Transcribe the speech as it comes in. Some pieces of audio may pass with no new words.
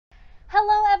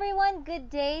everyone, good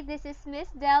day. This is Miss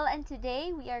Del and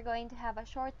today we are going to have a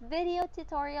short video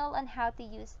tutorial on how to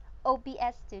use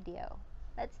OBS Studio.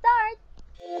 Let's start!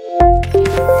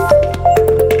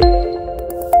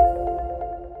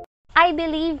 I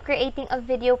believe creating a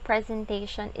video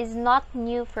presentation is not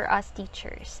new for us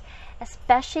teachers,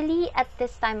 especially at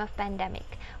this time of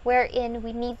pandemic, wherein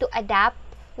we need to adapt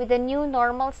with the new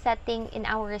normal setting in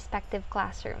our respective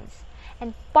classrooms.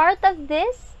 And part of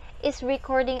this is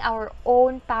recording our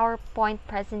own PowerPoint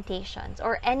presentations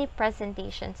or any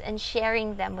presentations and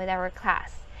sharing them with our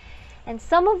class. And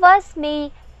some of us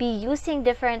may be using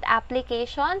different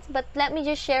applications, but let me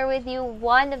just share with you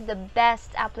one of the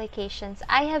best applications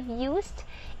I have used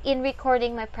in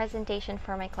recording my presentation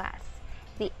for my class,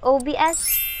 the OBS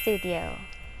Studio.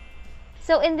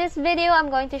 So in this video, I'm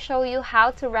going to show you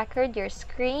how to record your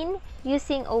screen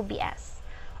using OBS.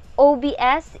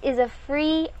 OBS is a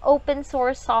free open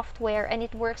source software and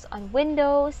it works on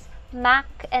Windows,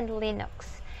 Mac, and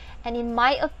Linux. And in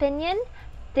my opinion,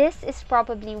 this is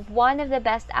probably one of the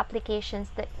best applications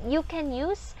that you can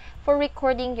use for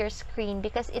recording your screen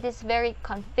because it is very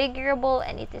configurable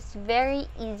and it is very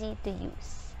easy to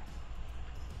use.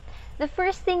 The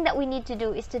first thing that we need to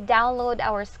do is to download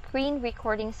our screen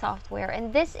recording software,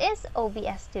 and this is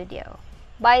OBS Studio.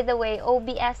 By the way,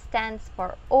 OBS stands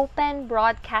for Open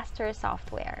Broadcaster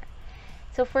Software.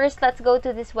 So first, let's go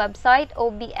to this website,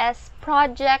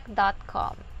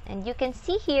 obsproject.com. And you can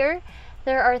see here,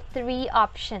 there are three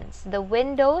options: the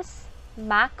Windows,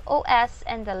 Mac OS,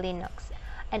 and the Linux.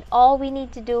 And all we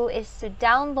need to do is to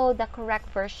download the correct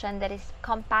version that is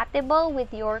compatible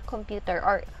with your computer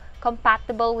or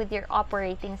compatible with your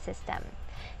operating system.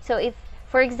 So if,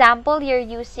 for example, you're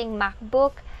using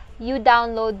MacBook, you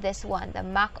download this one, the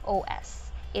Mac OS.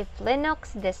 If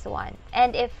Linux, this one.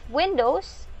 And if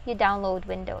Windows, you download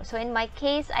Windows. So in my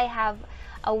case, I have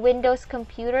a Windows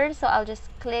computer, so I'll just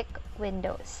click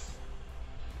Windows.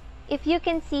 If you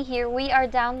can see here, we are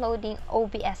downloading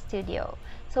OBS Studio.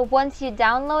 So once you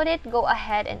download it, go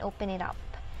ahead and open it up.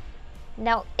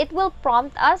 Now, it will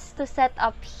prompt us to set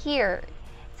up here.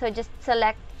 So just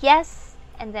select yes,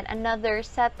 and then another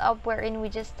setup wherein we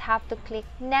just have to click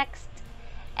next,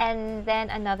 and then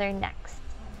another next.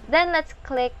 Then let's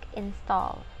click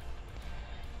install.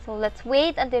 So let's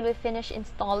wait until we finish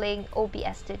installing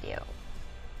OBS Studio.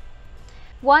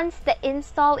 Once the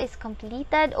install is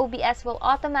completed, OBS will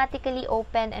automatically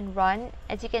open and run,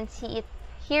 as you can see it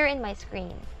here in my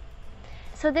screen.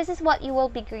 So this is what you will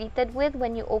be greeted with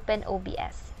when you open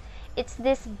OBS. It's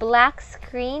this black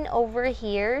screen over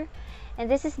here,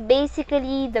 and this is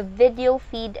basically the video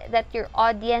feed that your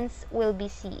audience will be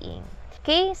seeing.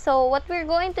 Okay, so what we're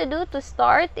going to do to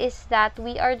start is that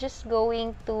we are just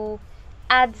going to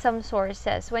add some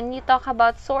sources. When you talk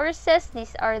about sources,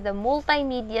 these are the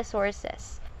multimedia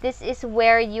sources. This is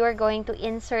where you're going to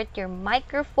insert your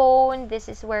microphone. This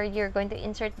is where you're going to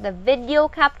insert the video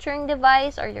capturing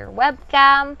device or your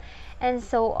webcam, and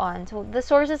so on. So the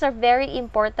sources are very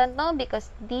important now because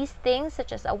these things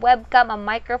such as a webcam, a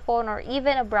microphone, or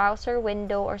even a browser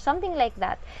window or something like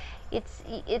that, it's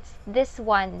this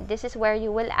one. This is where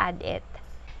you will add it.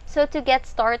 So to get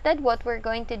started, what we're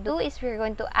going to do is we're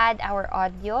going to add our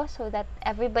audio so that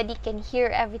everybody can hear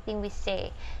everything we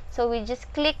say. So we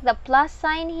just click the plus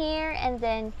sign here and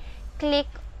then click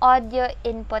audio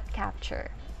input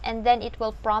capture, and then it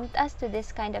will prompt us to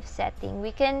this kind of setting.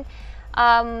 We can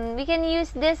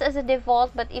use this as a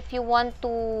default, but if you want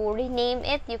to rename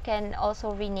it, you can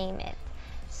also rename it.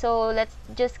 So let's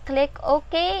just click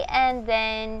OK, and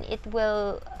then it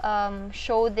will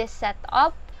show this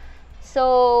setup.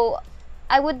 So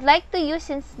I would like to use,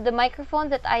 since the microphone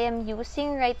that I am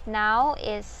using right now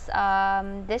is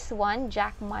this one,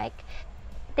 jack mic.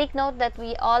 Take note that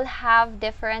we all have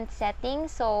different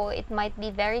settings, so it might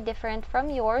be very different from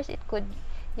yours. You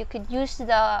could use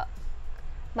the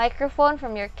microphone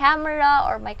from your camera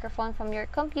or microphone from your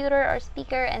computer or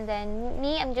speaker, and then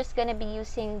I'm just gonna be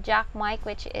using jack mic,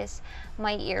 which is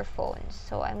my earphones.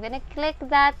 So I'm gonna click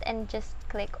that and just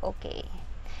click OK.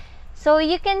 So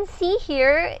you can see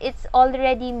here it's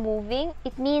already moving.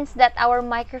 It means that our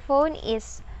microphone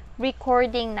is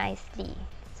recording nicely.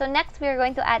 So next we're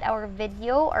going to add our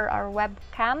video or our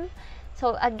webcam.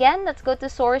 So again, let's go to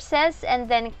sources and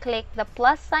then click the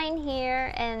plus sign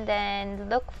here and then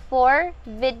look for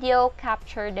video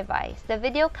capture device. The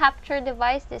video capture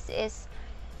device, this is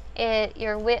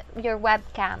your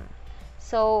webcam.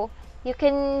 So you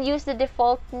can use the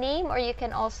default name or you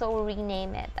can also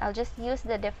rename it. I'll just use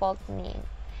the default name.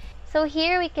 So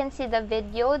here we can see the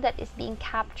video that is being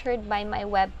captured by my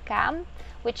webcam,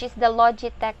 which is the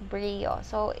Logitech Brio.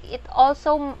 So it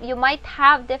also, you might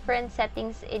have different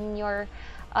settings in your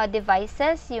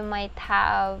devices. You might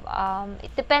have,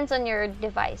 it depends on your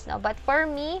device, no? But for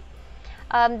me,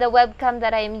 the webcam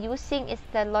that I am using is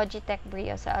the Logitech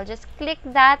Brio. So I'll just click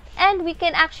that, and we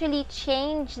can actually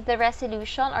change the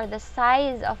resolution or the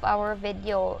size of our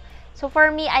video. So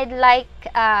for me, I'd like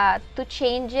to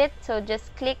change it. So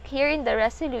just click here in the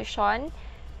resolution,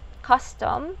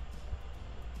 custom,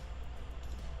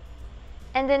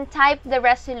 and then type the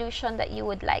resolution that you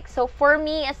would like. So for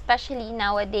me, especially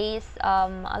nowadays,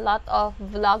 a lot of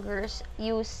vloggers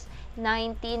use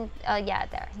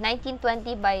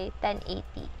 1920 by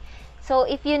 1080. So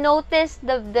if you notice,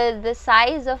 the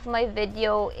size of my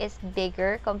video is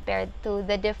bigger compared to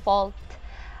the default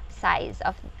size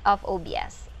of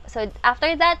OBS. So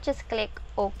after that, just click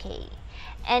OK.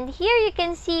 And here you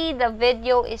can see the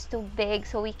video is too big,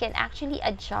 so we can actually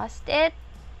adjust it.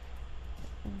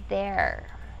 There,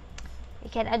 you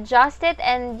can adjust it,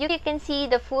 and you can see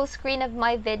the full screen of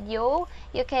my video.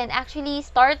 You can actually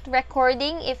start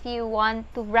recording if you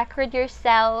want to record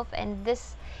yourself, and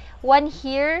this one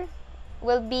here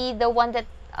will be the one that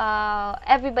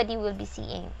everybody will be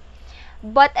seeing.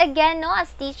 But again, no,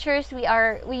 as teachers, we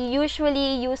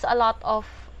usually use a lot of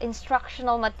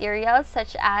instructional materials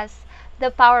such as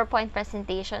the PowerPoint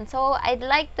presentation. So I'd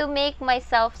like to make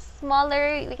myself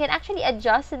smaller. We can actually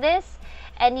adjust this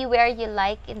anywhere you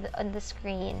like on the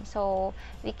screen. So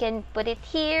we can put it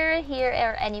here,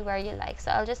 or anywhere you like.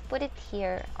 So I'll just put it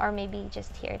here, or maybe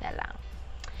just here na lang.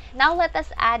 Now let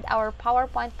us add our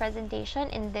PowerPoint presentation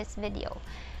in this video.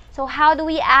 So how do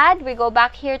we add? We go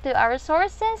back here to our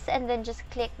sources and then just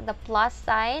click the plus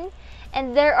sign.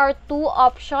 And there are two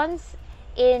options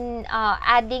in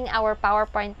adding our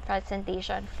PowerPoint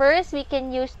presentation. First, we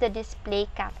can use the display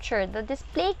capture. The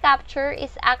display capture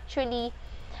is actually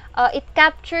it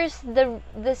captures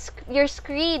your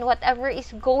screen, whatever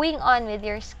is going on with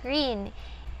your screen.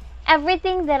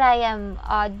 Everything that I am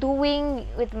doing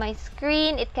with my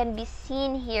screen, it can be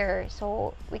seen here.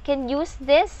 So we can use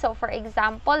this. So for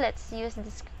example, let's use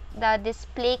the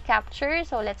display capture.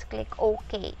 So let's click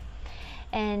OK.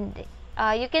 And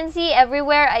you can see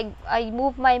everywhere I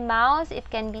move my mouse, it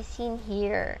can be seen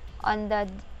here on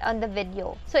the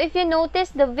video. So if you notice,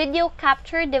 the video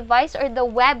capture device or the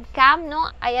webcam, no,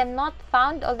 I am not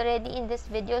found already in this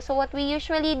video. So what we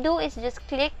usually do is just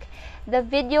click the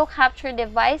video capture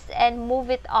device and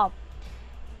move it up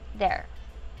there.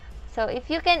 So if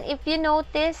you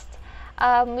noticed,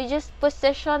 we just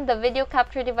position the video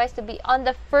capture device to be on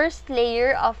the first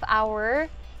layer of our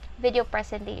video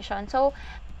presentation. So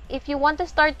if you want to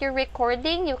start your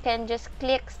recording, you can just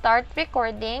click start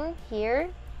recording here.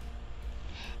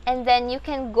 And then you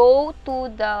can go to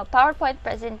the PowerPoint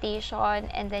presentation,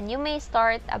 and then you may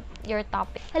start your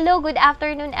topic. Hello, good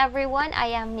afternoon everyone. I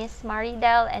am Miss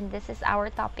Maridel, and this is our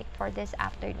topic for this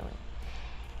afternoon.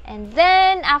 And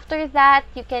then after that,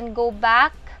 you can go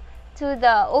back to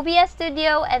the OBS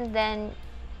Studio and then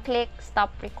click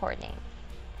stop recording.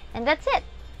 And that's it.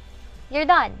 You're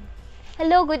done.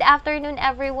 Hello, good afternoon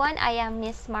everyone. I am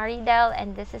Miss Maridel,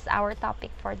 and this is our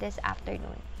topic for this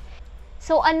afternoon.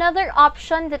 So another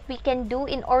option that we can do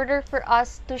in order for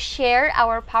us to share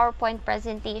our PowerPoint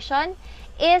presentation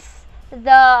is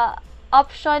the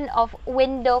option of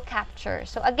window capture.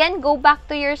 So again, go back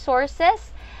to your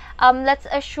sources. Let's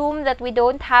assume that we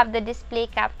don't have the display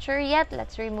capture yet.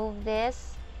 Let's remove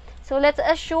this. So let's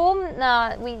assume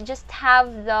we just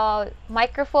have the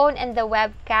microphone and the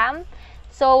webcam.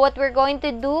 So what we're going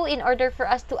to do in order for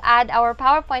us to add our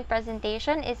PowerPoint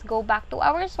presentation is go back to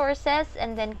our sources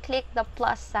and then click the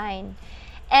plus sign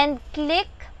and click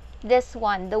this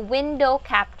one, the window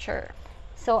capture.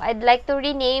 So I'd like to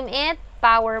rename it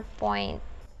PowerPoint.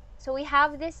 So we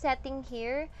have this setting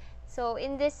here. So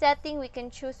in this setting, we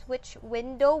can choose which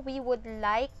window we would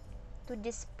like to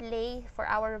display for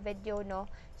our video, no?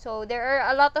 So there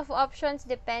are a lot of options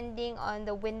depending on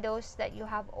the windows that you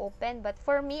have open, but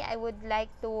for me, I would like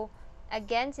to,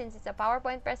 again, since it's a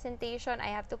PowerPoint presentation, I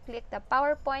have to click the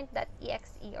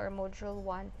PowerPoint.exe or module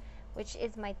 1, which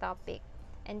is my topic,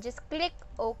 and just click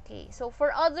OK. So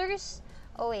for others,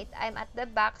 oh wait, I'm at the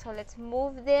back, so let's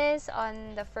move this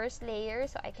on the first layer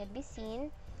so I can be seen.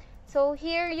 So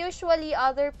here, usually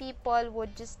other people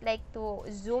would just like to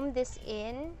zoom this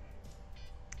in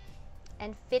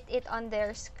and fit it on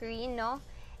their screen, no?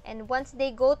 And once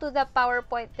they go to the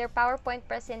their PowerPoint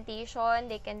presentation,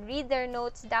 they can read their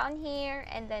notes down here,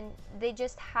 and then they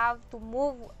just have to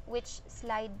move which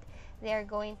slide they're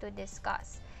going to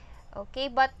discuss. Okay,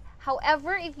 but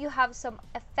However, if you have some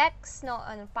effects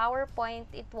on PowerPoint,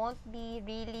 it won't be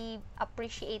really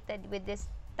appreciated with this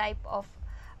type of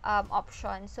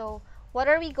option. So what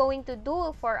are we going to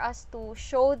do for us to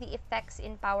show the effects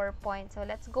in PowerPoint? So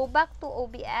let's go back to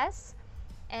OBS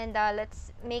and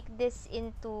let's make this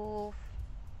into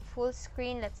full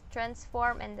screen. Let's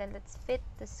transform and then let's fit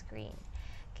the screen.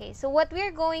 Okay, so what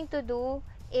we're going to do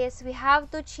is we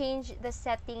have to change the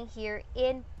setting here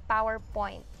in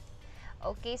PowerPoint.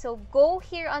 Okay, so go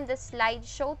here on the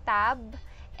slideshow tab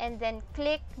and then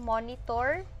click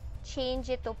monitor, change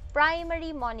it to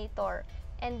primary monitor.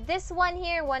 And this one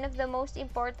here, one of the most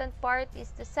important part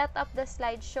is to set up the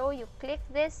slideshow. You click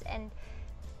this and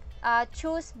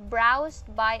choose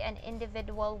browsed by an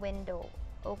individual window.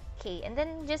 Okay, and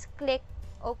then just click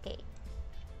OK.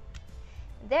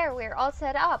 There, we're all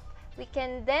set up. We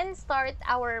can then start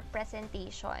our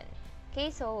presentation. Okay,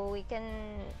 so we can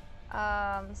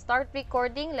start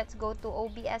recording. Let's go to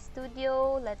OBS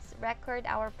Studio. Let's record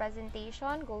our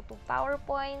presentation. Go to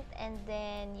PowerPoint and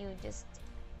then you just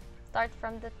start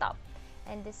from the top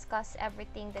and discuss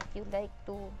everything that you like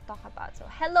to talk about. So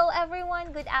hello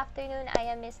everyone, good afternoon. I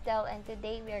am Miss Del and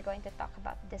today we are going to talk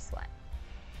about this one.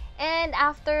 And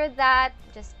after that,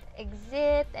 just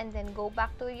exit and then go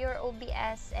back to your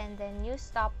OBS and then you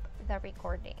stop the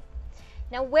recording.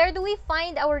 Now, where do we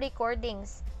find our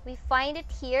recordings? We find it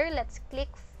here. Let's click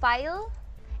File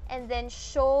and then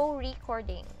Show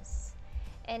Recordings.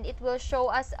 And it will show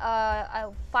us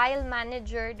a file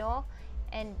manager, no?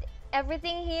 And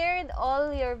everything here,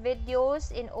 all your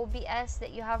videos in OBS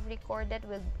that you have recorded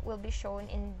will be shown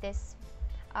in this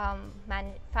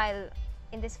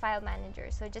file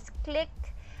manager. So just click.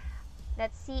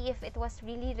 Let's see if it was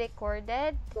really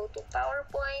recorded. Go to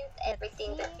PowerPoint,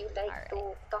 everything that you like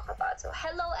to talk about. So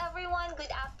hello everyone,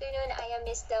 good afternoon. I am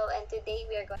Miss Del and today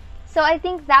we are going. So I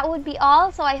think that would be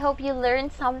all. So I hope you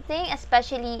learned something,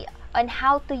 especially on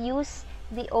how to use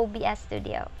the OBS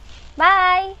Studio.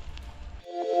 Bye!